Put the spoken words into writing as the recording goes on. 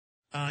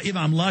if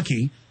I'm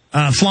lucky.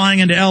 Flying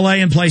into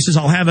L.A. and places,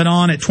 I'll have it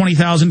on at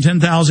 20,000,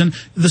 10,000.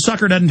 The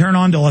sucker doesn't turn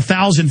on till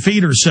 1,000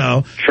 feet or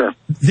so. Sure.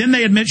 Then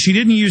they admit she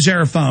didn't use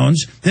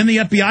airphones. Then the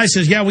FBI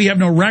says, yeah, we have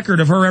no record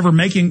of her ever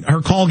making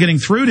her call getting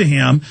through to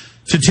him,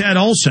 to Ted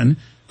Olson.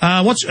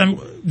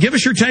 Give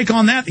us your take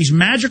on that, these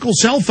magical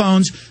cell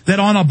phones that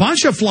on a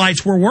bunch of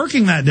flights were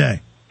working that day.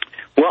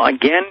 Well,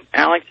 again,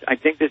 Alex, I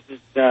think these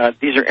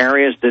are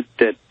areas that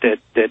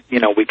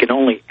we can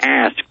only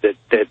ask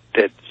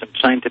that some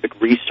scientific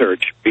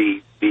research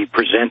be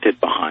presented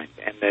behind,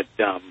 and that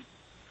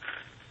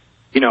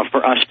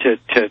for us to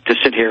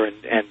sit here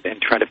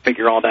and try to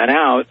figure all that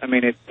out. I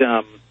mean, at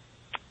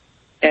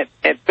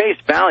face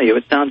value,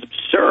 it sounds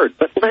absurd,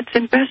 but let's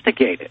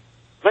investigate it.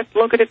 Let's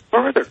look at it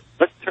further.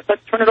 Let's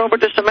turn it over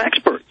to some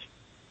experts.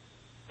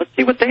 Let's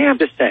see what they have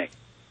to say.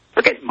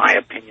 Forget my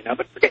opinion of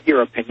it. Forget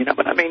your opinion of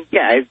it. I mean,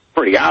 yeah, it's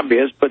pretty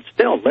obvious, but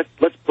still,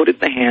 let's put it in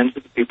the hands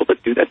of the people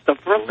that do that stuff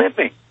for a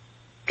living.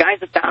 Guys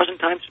 1,000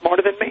 times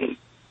smarter than me.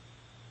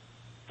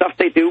 Stuff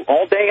they do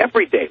all day,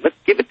 every day. Let's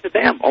give it to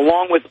them,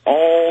 along with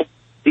all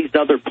these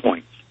other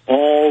points,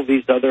 all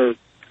these other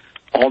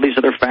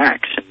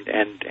facts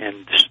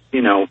and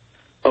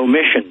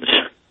omissions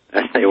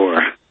as they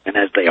were and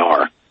as they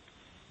are.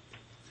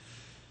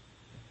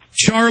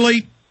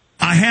 Charlie,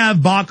 I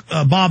have Bob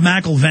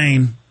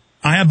McIlvaine.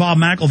 I have Bob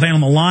McIlvaine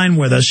on the line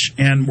with us,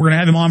 and we're going to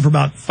have him on for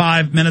about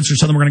 5 minutes or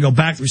so. Then we're going to go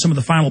back through some of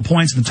the final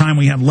points in the time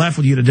we have left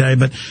with you today.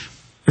 But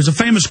there's a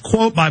famous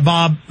quote by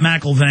Bob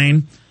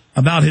McIlvaine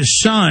about his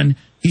son.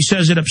 He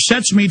says, "It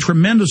upsets me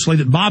tremendously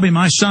that Bobby,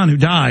 my son who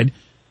died,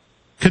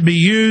 could be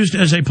used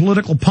as a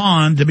political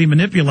pawn to be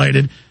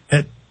manipulated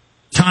at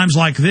times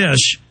like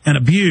this and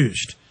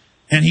abused."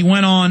 And he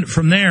went on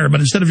from there.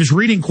 But instead of just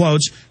reading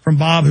quotes from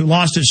Bob, who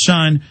lost his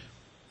son,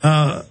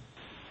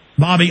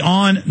 Bobby,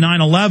 on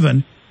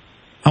 9/11,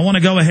 I want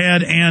to go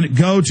ahead and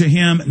go to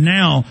him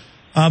now.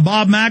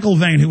 Bob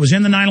McIlvaine, who was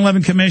in the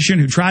 9/11 Commission,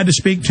 who tried to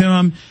speak to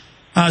him.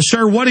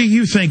 Sir, what do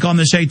you think on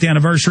this 8th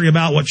anniversary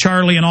about what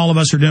Charlie and all of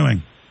us are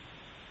doing?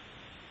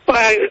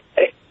 Well,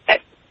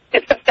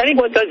 if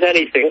anyone does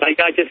anything,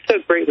 I just so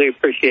greatly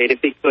appreciate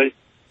it because,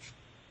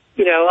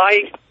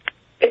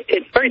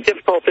 it's very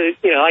difficult to,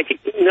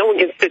 no one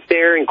can sit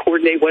there and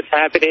coordinate what's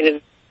happening.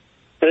 And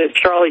as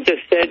Charlie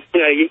just said,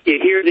 you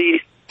hear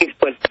these things,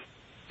 but,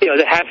 they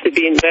have to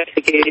be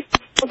investigated.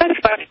 Well, that's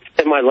what I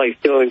spend my life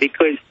doing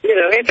because,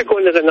 after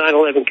going to the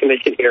 9/11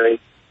 Commission hearing,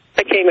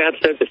 I came out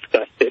so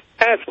disgusted,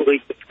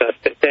 absolutely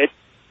disgusted, that,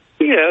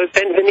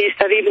 Ben Venice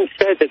had even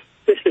said that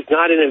this is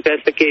not an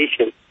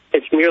investigation.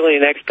 It's merely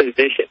an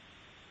exposition.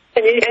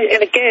 And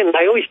again,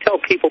 I always tell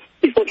people,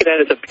 please look at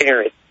that as a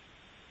parent.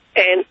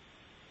 And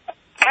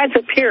as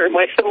a parent,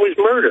 my son was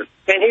murdered.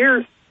 And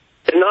here,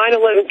 the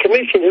 9/11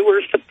 Commission, who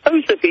were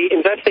supposed to be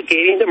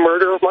investigating the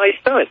murder of my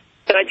son.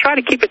 And I try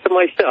to keep it to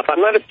myself.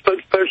 I'm not a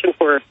spokesperson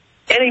for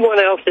anyone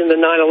else in the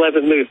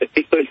 9/11 movement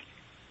because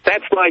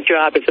that's my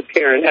job as a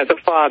parent, as a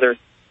father,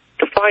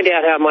 to find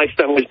out how my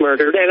son was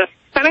murdered. And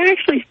I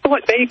actually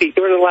thought maybe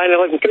during the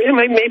 9/11 Commission,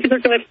 maybe they're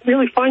going to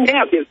really find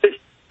out if this is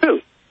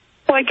true.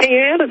 So I came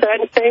out of that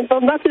and saying,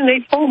 well, nothing they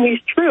told me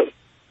is true.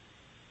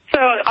 So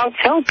I'll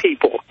tell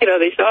people, they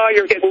say, oh,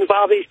 you're getting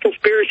involved in these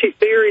conspiracy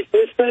theories,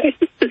 this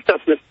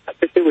doesn't have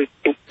to do with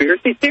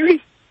conspiracy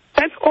theories.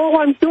 That's all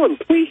I'm doing.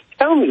 Please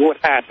tell me what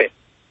happened.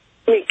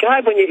 I mean,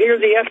 God, when you hear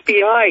the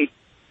FBI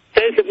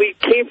says that we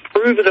can't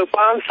prove that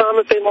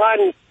Osama bin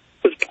Laden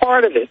was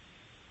part of it,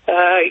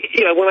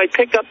 when I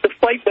pick up the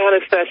flight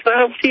manifest, I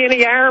don't see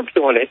any Arabs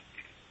on it.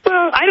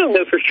 Well, I don't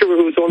know for sure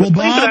who was on the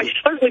plane, but I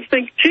certainly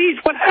think, geez,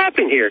 what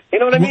happened here? You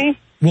know what I mean?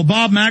 Well,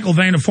 Bob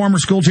McIlvaine, a former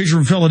school teacher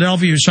from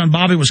Philadelphia, whose son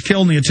Bobby was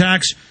killed in the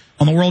attacks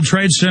on the World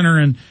Trade Center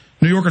in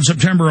New York on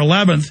September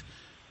 11th,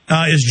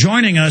 is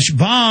joining us.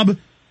 Bob,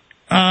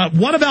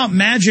 what about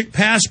magic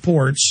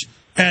passports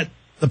at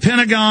the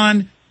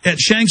Pentagon, at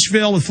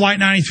Shanksville with Flight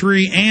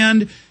 93,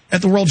 and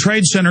at the World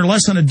Trade Center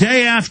less than a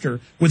day after,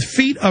 with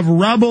feet of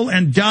rubble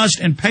and dust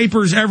and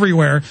papers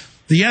everywhere?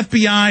 The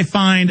FBI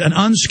find an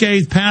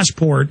unscathed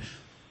passport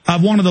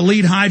of one of the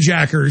lead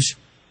hijackers.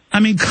 I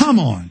mean, come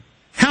on.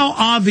 How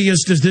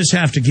obvious does this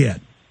have to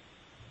get?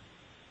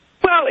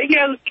 Well,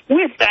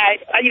 with that,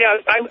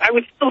 I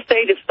would still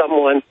say to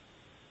someone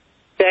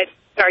that,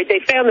 all right, they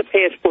found the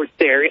passport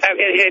there.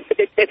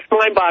 It's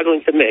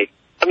mind-boggling to me.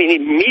 I mean,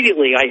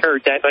 immediately I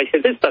heard that, and I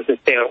said, this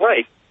doesn't sound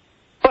right.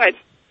 But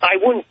I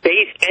wouldn't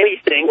base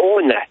anything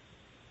on that.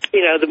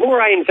 The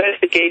more I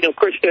investigate, and of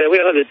course, we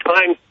don't have the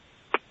time.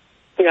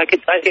 I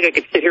think I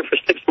could sit here for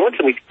 6 months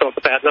and we could talk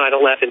about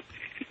 9/11.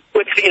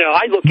 Which,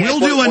 I look at. We'll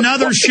do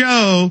another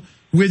show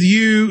with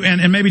you,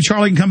 and maybe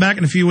Charlie can come back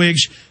in a few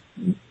weeks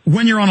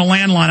when you're on a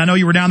landline. I know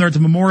you were down there at the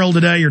memorial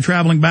today. You're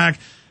traveling back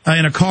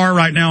in a car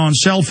right now on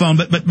cell phone.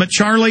 But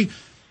Charlie,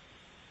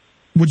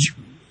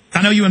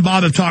 I know you and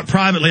Bob have talked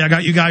privately. I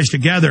got you guys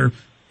together.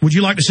 Would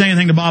you like to say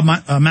anything to Bob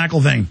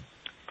McIlvaine?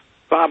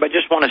 Bob, I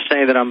just want to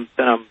say that I'm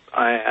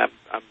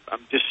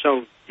just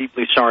so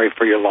deeply sorry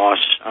for your loss.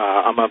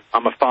 I'm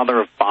a father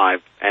of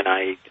 5, and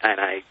I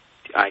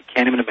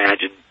can't even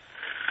imagine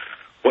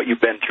what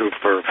you've been through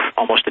for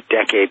almost a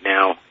decade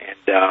now,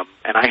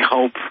 and I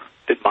hope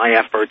that my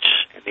efforts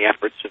and the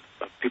efforts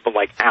of people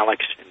like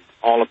Alex and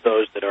all of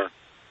those that are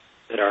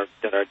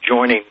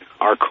joining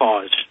our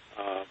cause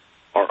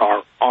or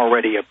are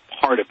already a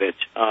part of it.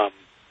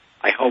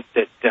 I hope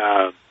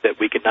that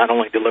we can not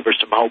only deliver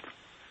some hope,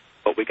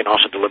 but we can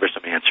also deliver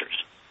some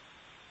answers.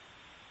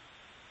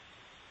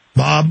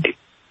 Bob?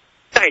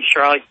 Thanks,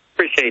 Charlie.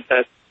 Appreciate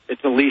that.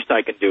 It's the least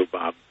I can do,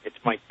 Bob. It's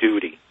my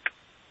duty.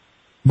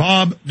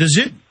 Bob, does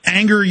it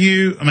anger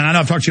you? I mean, I know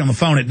I've talked to you on the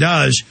phone. It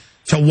does.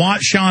 To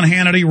watch Sean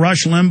Hannity,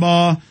 Rush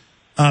Limbaugh,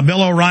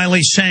 Bill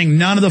O'Reilly saying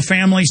none of the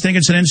families think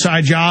it's an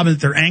inside job and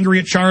that they're angry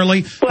at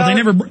Charlie.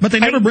 Well, but they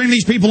never bring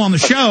these people on the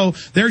show.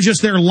 They're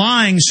just there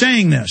lying,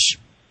 saying this.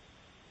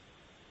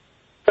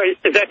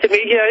 Is that to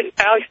me,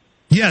 Alex?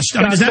 Yes.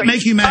 I mean, does that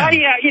make you mad?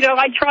 Yeah,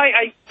 I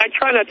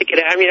try not to get.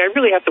 I mean, I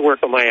really have to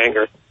work on my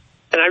anger,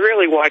 and I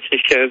really watch the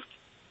shows,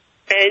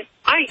 and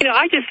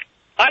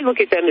I look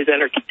at them as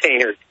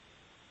entertainers,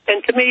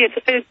 and to me,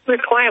 they're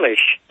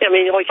clownish. I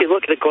mean, like you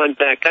look at Glenn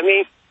Beck. I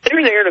mean,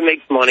 they're there to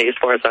make money, as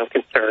far as I'm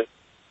concerned,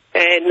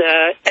 and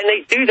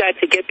they do that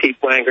to get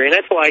people angry, and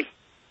that's why.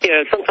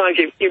 Sometimes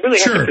you really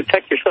have to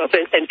protect yourself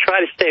and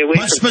try to stay away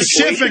from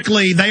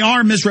specifically, situations. They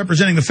are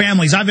misrepresenting the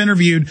families. I've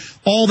interviewed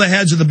all the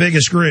heads of the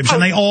biggest groups, and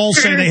they all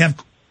say they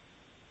have...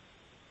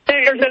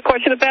 There's no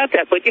question about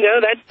that. But,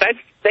 that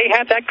they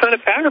have that kind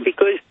of power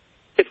because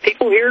if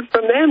people hear it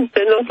from them,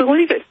 then they'll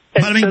believe it.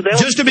 And but, I mean,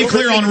 just to be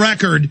clear on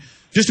record,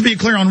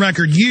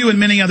 you and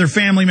many other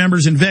family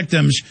members and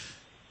victims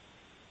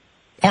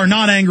are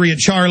not angry at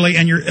Charlie,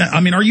 and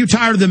are you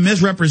tired of them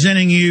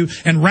misrepresenting you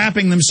and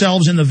wrapping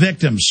themselves in the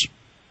victims?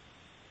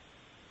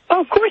 Oh,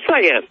 of course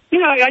I am.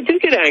 I do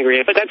get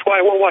angry, but that's why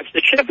I won't watch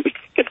the show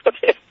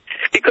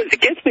because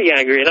it gets me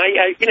angry. And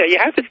you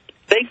have to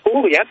stay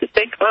cool. You have to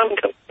stay calm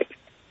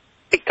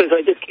because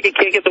you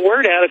can't get the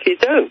word out if you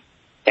don't.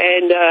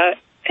 And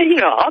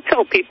I'll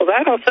tell people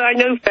that. I'll say I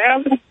know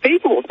thousands of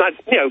people, not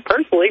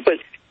personally,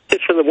 but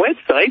just from the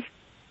website.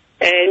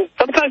 And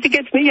sometimes it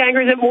gets me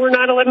angry that more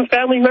 9/11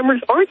 family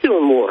members aren't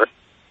doing more.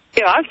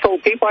 I've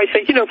told people, I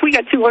say, if we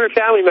got 200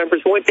 family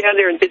members who went down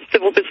there and did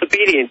civil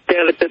disobedience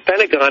down at the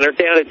Pentagon or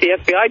down at the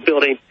FBI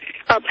building,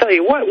 I'll tell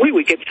you what, we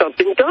would get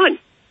something done.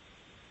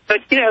 But,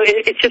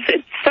 it's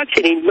such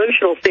an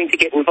emotional thing to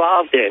get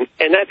involved in,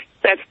 and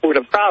that's where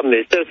the problem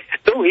is. So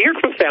they'll hear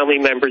from family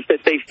members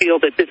that they feel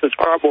that this is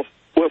horrible,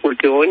 what we're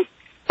doing,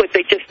 but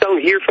they just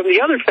don't hear from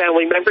the other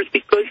family members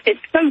because it's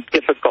so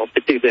difficult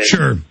to do this.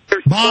 Sure.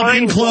 Bob,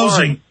 in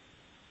closing,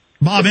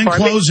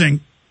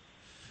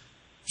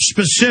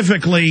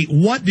 specifically,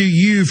 what do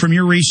you, from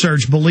your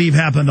research, believe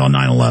happened on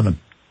 9/11?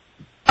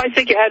 I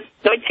think you had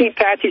 19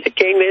 patsies that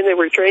came in. They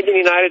were trained in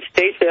the United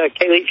States.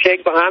 Khalid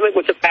Sheikh Mohammed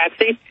was a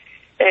patsy.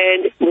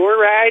 And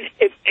NORAD,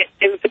 it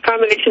was a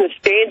combination of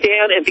staying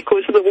down, and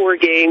because of the war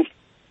games,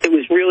 it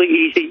was really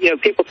easy.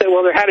 People say,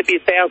 well, there had to be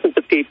thousands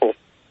of people.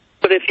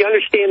 But if you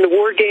understand the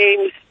war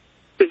games,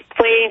 the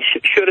planes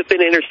should have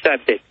been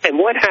intercepted. And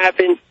what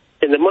happened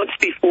in the months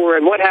before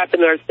and what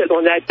happened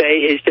on that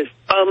day is just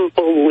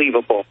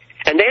unbelievable.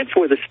 And that's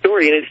where the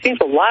story, and it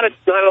seems a lot of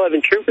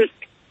 9/11 troopers,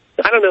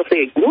 I don't know if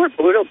they ignore it,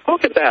 but we don't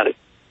talk about it.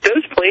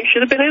 Those planes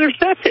should have been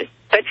intercepted.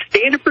 That's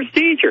standard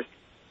procedure.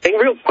 And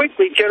real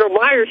quickly, General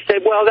Myers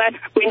said, well, that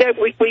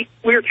we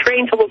were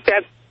trained to look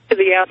to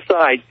the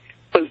outside.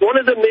 But one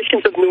of the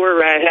missions of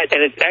NORAD,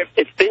 and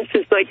it's been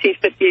since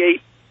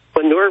 1958,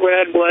 when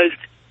NORAD was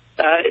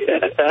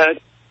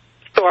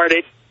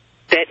started,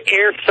 that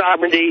air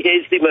sovereignty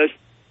is the most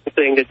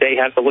thing that they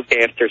have to look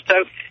after.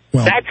 So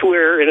that's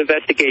where an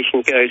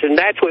investigation goes, and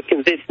that's what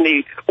convinced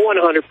me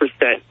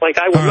 100%. Like,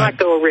 I will not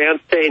go around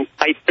saying,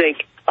 I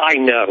think I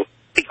know.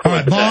 All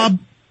right,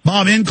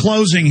 Bob, in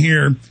closing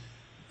here,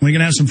 we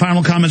can have some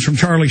final comments from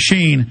Charlie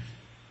Sheen.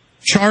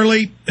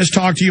 Charlie has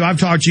talked to you. I've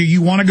talked to you.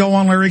 You want to go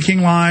on Larry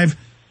King Live.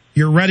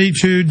 You're ready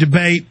to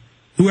debate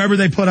whoever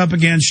they put up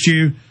against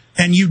you,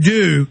 and you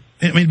do.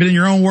 I mean, but in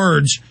your own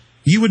words,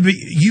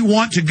 you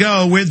want to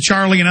go with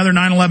Charlie and other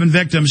 9/11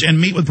 victims and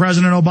meet with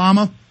President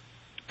Obama?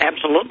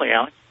 Absolutely,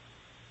 Alex.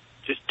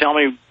 Just tell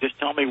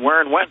me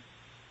where and when.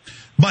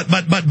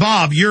 But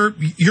Bob, you're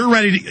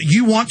ready to,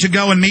 you want to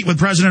go and meet with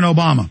President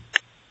Obama?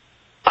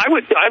 I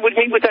would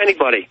meet with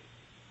anybody.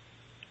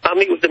 I'll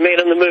meet with the man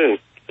on the moon.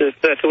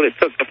 That's what it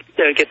took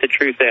to get the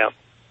truth out.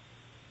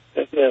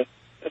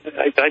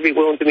 I'd be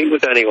willing to meet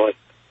with anyone.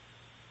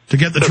 To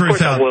get the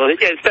truth out. I'm willing,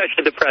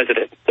 especially the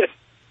president.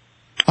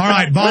 All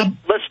right, Bob.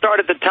 Let's start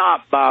at the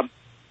top, Bob.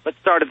 Let's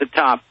start at the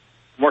top.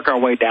 Work our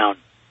way down.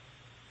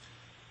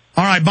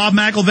 All right, Bob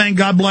McIlvaine,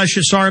 God bless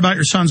you. Sorry about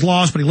your son's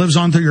loss, but he lives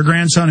on through your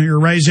grandson who you're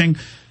raising.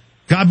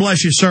 God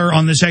bless you, sir,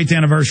 on this 8th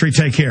anniversary.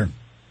 Take care.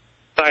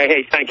 All right,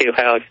 hey, thank you,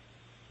 Alex.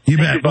 You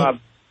bet. Thank you, Bob.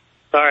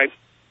 All right.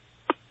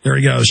 There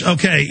he goes.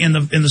 Okay, in the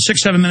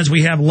 6-7 minutes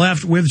we have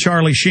left with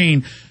Charlie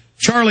Sheen.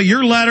 Charlie,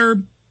 your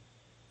letter,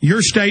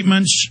 your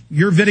statements,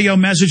 your video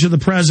message to the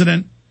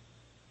president,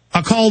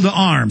 a call to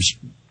arms.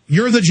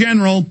 You're the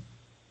general.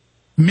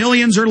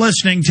 Millions are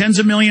listening. Tens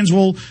of millions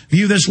will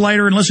view this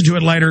later and listen to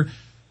it later.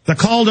 The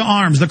call to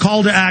arms, the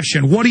call to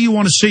action. What do you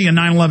want to see in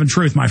 9/11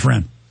 Truth, my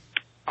friend?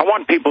 I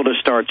want people to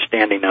start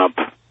standing up.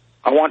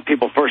 I want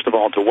people, first of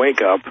all, to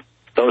wake up,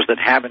 those that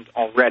haven't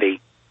already,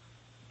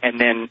 and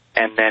then,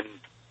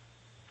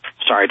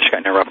 sorry, I just got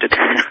interrupted.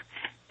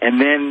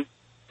 and then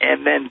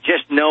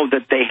just know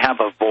that they have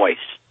a voice,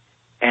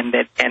 and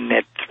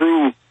that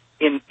through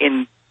in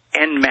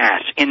en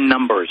masse, in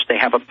numbers, they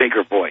have a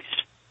bigger voice,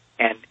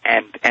 and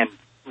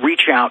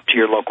reach out to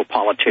your local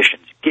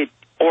politicians. Get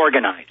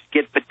organized.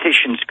 Get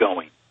petitions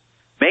going.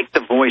 Make the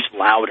voice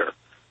louder.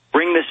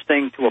 Bring this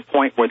thing to a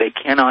point where they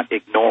cannot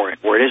ignore it,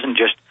 where it isn't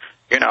just,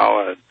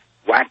 a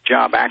whack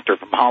job actor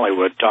from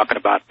Hollywood talking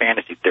about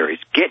fantasy theories.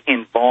 Get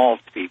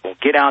involved, people.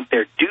 Get out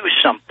there. Do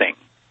something.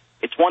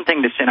 It's one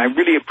thing to say, and I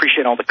really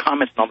appreciate all the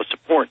comments and all the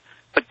support,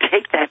 but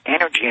take that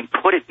energy and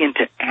put it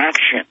into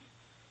action.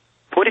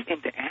 Put it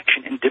into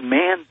action and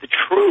demand the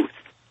truth.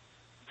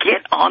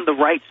 Get on the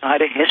right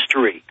side of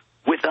history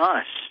with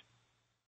us.